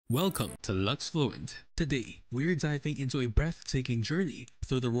Welcome to Luxefluent. Today, we're diving into a breathtaking journey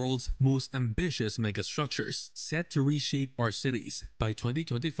through the world's most ambitious megastructures set to reshape our cities by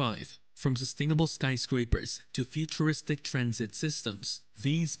 2025. From sustainable skyscrapers to futuristic transit systems,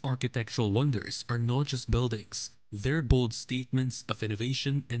 these architectural wonders are not just buildings, they're bold statements of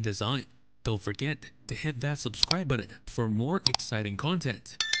innovation and design. Don't forget to hit that subscribe button for more exciting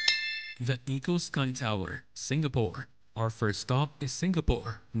content. The EcoSky Tower, Singapore. Our first stop is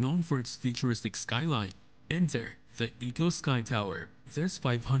Singapore, known for its futuristic skyline. Enter the EcoSky Tower. This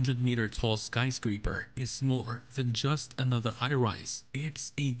 500-meter tall skyscraper is more than just another high-rise.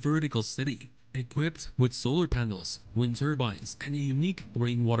 It's a vertical city, equipped with solar panels, wind turbines, and a unique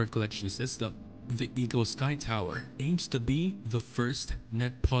rainwater collection system. The EcoSky Tower aims to be the first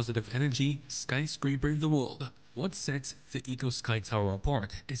net positive energy skyscraper in the world. What sets the EcoSky Tower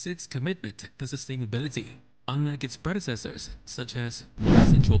apart is its commitment to sustainability. Unlike its predecessors, such as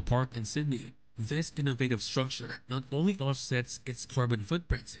Central Park in Sydney, this innovative structure not only offsets its carbon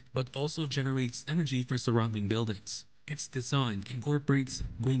footprint, but also generates energy for surrounding buildings. Its design incorporates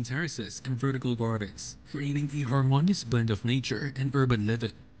green terraces and vertical gardens, creating a harmonious blend of nature and urban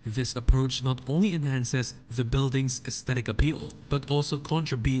living. This approach not only enhances the building's aesthetic appeal, but also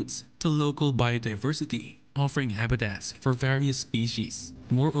contributes to local biodiversity, offering habitats for various species.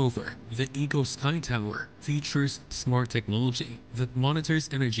 Moreover, the EcoSky Tower features smart technology that monitors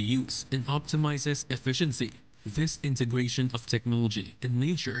energy use and optimizes efficiency. This integration of technology and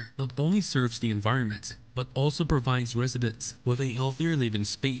nature not only serves the environment, but also provides residents with a healthier living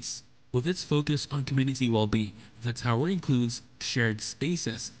space. With its focus on community well-being, the tower includes shared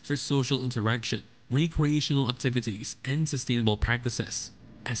spaces for social interaction, recreational activities, and sustainable practices.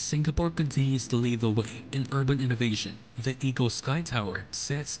 As Singapore continues to lead the way in urban innovation, the EcoSky Tower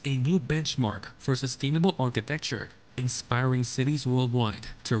sets a new benchmark for sustainable architecture, inspiring cities worldwide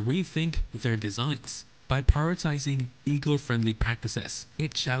to rethink their designs. By prioritizing eco-friendly practices,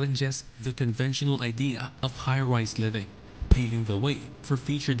 it challenges the conventional idea of high-rise living, paving the way for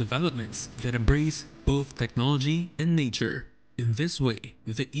future developments that embrace both technology and nature. In this way,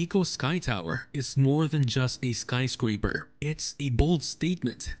 the EcoSky Tower is more than just a skyscraper. It's a bold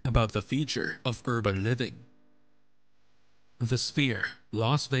statement about the future of urban living. The Sphere,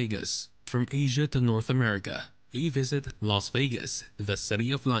 Las Vegas. From Asia to North America, we visit Las Vegas, the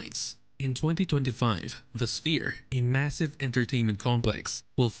City of Lights. In 2025, the Sphere, a massive entertainment complex,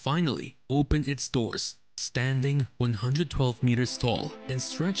 will finally open its doors. Standing 112 meters tall and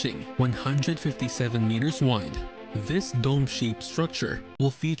stretching 157 meters wide, this dome-shaped structure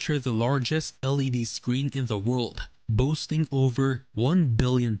will feature the largest LED screen in the world, boasting over 1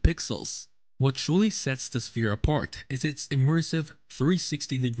 billion pixels. What truly sets the Sphere apart is its immersive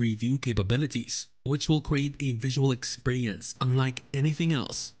 360-degree view capabilities, which will create a visual experience unlike anything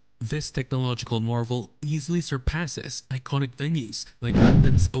else. This technological marvel easily surpasses iconic venues like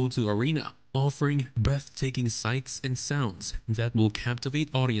London's O2 Arena, offering breathtaking sights and sounds that will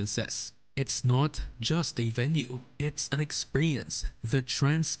captivate audiences. It's not just a venue, it's an experience that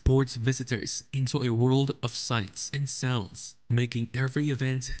transports visitors into a world of sights and sounds, making every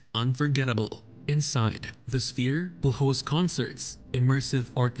event unforgettable. Inside, the Sphere will host concerts, immersive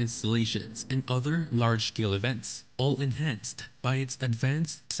art installations, and other large-scale events, all enhanced by its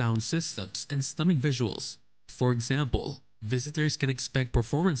advanced sound systems and stunning visuals. For example, visitors can expect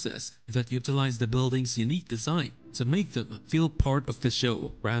performances that utilize the building's unique design to make them feel part of the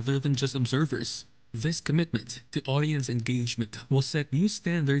show rather than just observers. This commitment to audience engagement will set new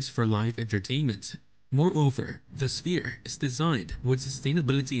standards for live entertainment. Moreover, the Sphere is designed with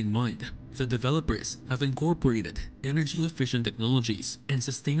sustainability in mind. The developers have incorporated energy-efficient technologies and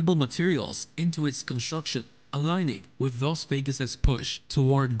sustainable materials into its construction, aligning with Las Vegas's push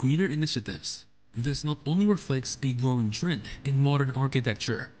toward greener initiatives. This not only reflects a growing trend in modern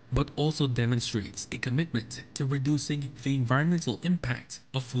architecture, but also demonstrates a commitment to reducing the environmental impact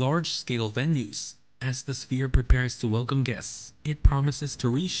of large-scale venues. As the Sphere prepares to welcome guests, it promises to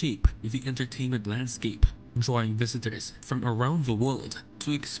reshape the entertainment landscape, drawing visitors from around the world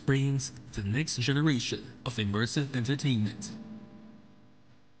to experience the next generation of immersive entertainment.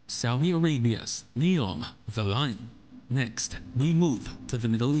 Saudi Arabia's NEOM, the Line. Next, we move to the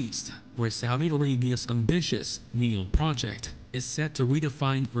Middle East, where Saudi Arabia's ambitious NEOM project is set to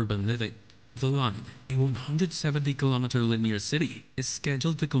redefine urban living. The Line, a 170-kilometer linear city, is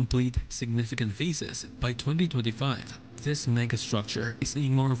scheduled to complete significant phases by 2025. This megastructure is a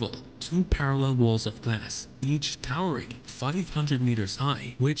marvel, two parallel walls of glass, each towering 500 meters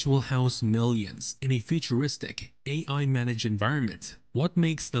high, which will house millions in a futuristic, AI-managed environment. What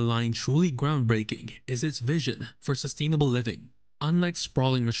makes the Line truly groundbreaking is its vision for sustainable living. Unlike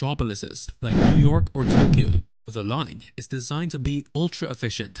sprawling metropolises like New York or Tokyo, the line is designed to be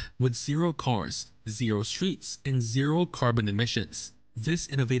ultra-efficient with zero cars, zero streets, and zero carbon emissions. This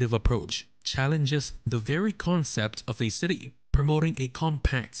innovative approach challenges the very concept of a city, promoting a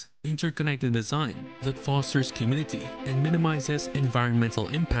compact, interconnected design that fosters community and minimizes environmental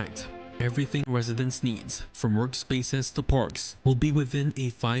impact. Everything residents need, from workspaces to parks, will be within a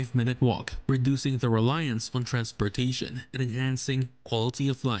 5-minute walk, reducing the reliance on transportation and enhancing quality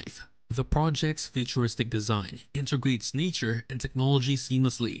of life. The project's futuristic design integrates nature and technology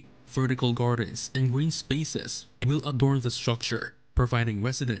seamlessly. Vertical gardens and green spaces will adorn the structure, providing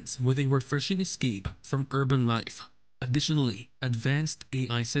residents with a refreshing escape from urban life. Additionally, advanced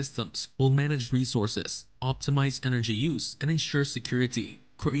AI systems will manage resources, optimize energy use, and ensure security,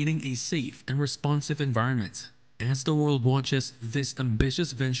 creating a safe and responsive environment. As the world watches this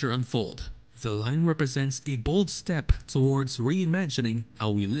ambitious venture unfold, the line represents a bold step towards reimagining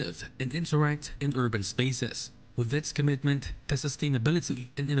how we live and interact in urban spaces. With its commitment to sustainability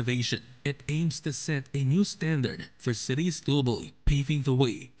and innovation, it aims to set a new standard for cities globally, paving the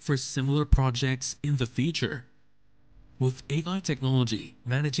way for similar projects in the future. With AI technology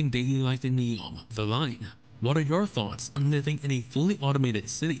managing daily life in Neom, the line, what are your thoughts on living in a fully automated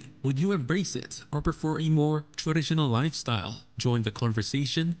city? Would you embrace it or prefer a more traditional lifestyle? Join the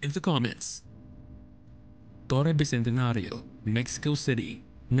conversation in the comments. Torre Bicentenario, Mexico City.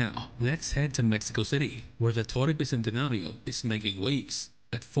 Now, let's head to Mexico City, where the Torre Bicentenario is making waves.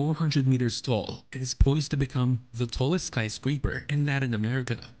 At 400 meters tall, it is poised to become the tallest skyscraper in Latin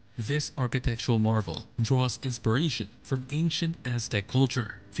America. This architectural marvel draws inspiration from ancient Aztec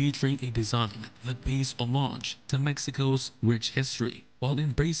culture, featuring a design that pays homage to Mexico's rich history while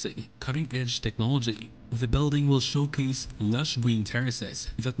embracing cutting-edge technology. The building will showcase lush green terraces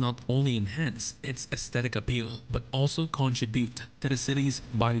that not only enhance its aesthetic appeal but also contribute to the city's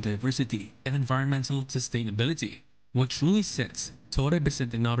biodiversity and environmental sustainability. What truly sets Torre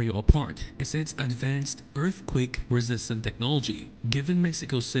Bicentenario apart is its advanced earthquake-resistant technology. Given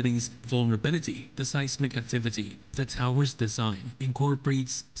Mexico City's vulnerability to seismic activity, the tower's design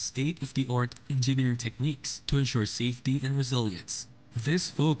incorporates state-of-the-art engineering techniques to ensure safety and resilience. This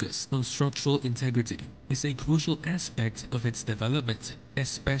focus on structural integrity is a crucial aspect of its development,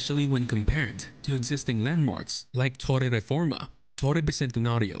 especially when compared to existing landmarks like Torre Reforma. Torre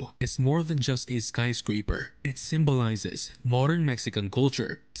Bicentenario is more than just a skyscraper. It symbolizes modern Mexican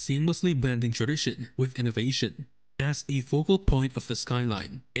culture, seamlessly blending tradition with innovation. As a focal point of the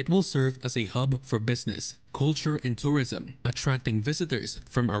skyline, it will serve as a hub for business, culture, and tourism, attracting visitors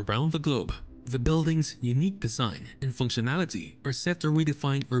from around the globe. The building's unique design and functionality are set to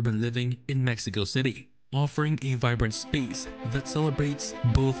redefine urban living in Mexico City, offering a vibrant space that celebrates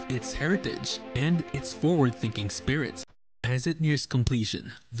both its heritage and its forward-thinking spirit. As it nears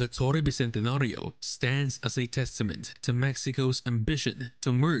completion, the Torre Bicentenario stands as a testament to Mexico's ambition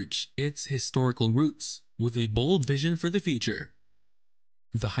to merge its historical roots with a bold vision for the future.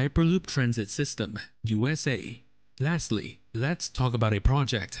 The Hyperloop Transit System, USA. Lastly, let's talk about a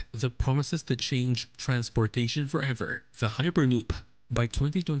project that promises to change transportation forever, the Hyperloop. By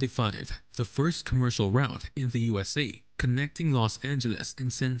 2025, the first commercial route in the USA connecting Los Angeles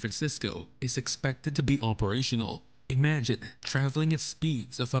and San Francisco is expected to be operational. Imagine traveling at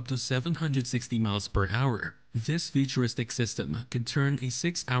speeds of up to 760 miles per hour. This futuristic system can turn a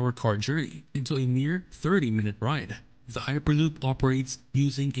 6-hour car journey into a mere 30-minute ride. The Hyperloop operates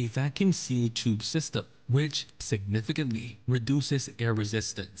using a vacuum-sealed tube system, which significantly reduces air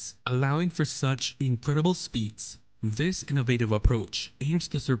resistance, allowing for such incredible speeds. This innovative approach aims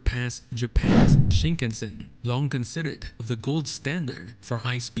to surpass Japan's Shinkansen, long considered the gold standard for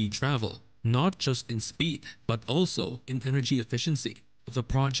high-speed travel, not just in speed, but also in energy efficiency. The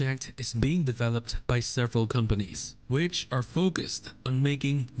project is being developed by several companies, which are focused on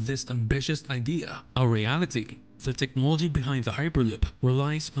making this ambitious idea a reality. The technology behind the Hyperloop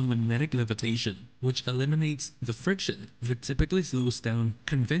relies on magnetic levitation, which eliminates the friction that typically slows down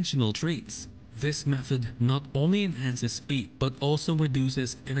conventional trains. This method not only enhances speed, but also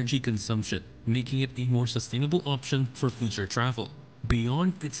reduces energy consumption, making it a more sustainable option for future travel.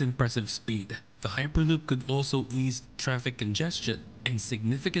 Beyond its impressive speed, the Hyperloop could also ease traffic congestion and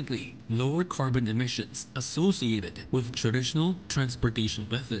significantly lower carbon emissions associated with traditional transportation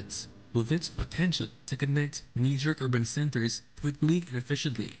methods. With its potential to connect major urban centers quickly and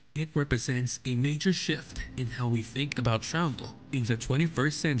efficiently, it represents a major shift in how we think about travel in the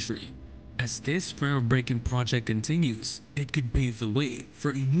 21st century. As this groundbreaking project continues, it could pave the way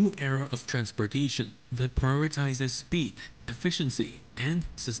for a new era of transportation that prioritizes speed, efficiency, and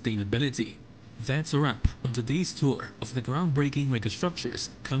sustainability. That's a wrap on today's tour of the groundbreaking megastructures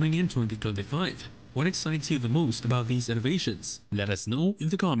coming in 2025. What excites you the most about these innovations? Let us know in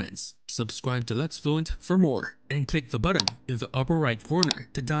the comments. Subscribe to Luxefluent for more and click the button in the upper right corner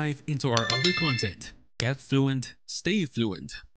to dive into our other content. Get fluent, stay fluent.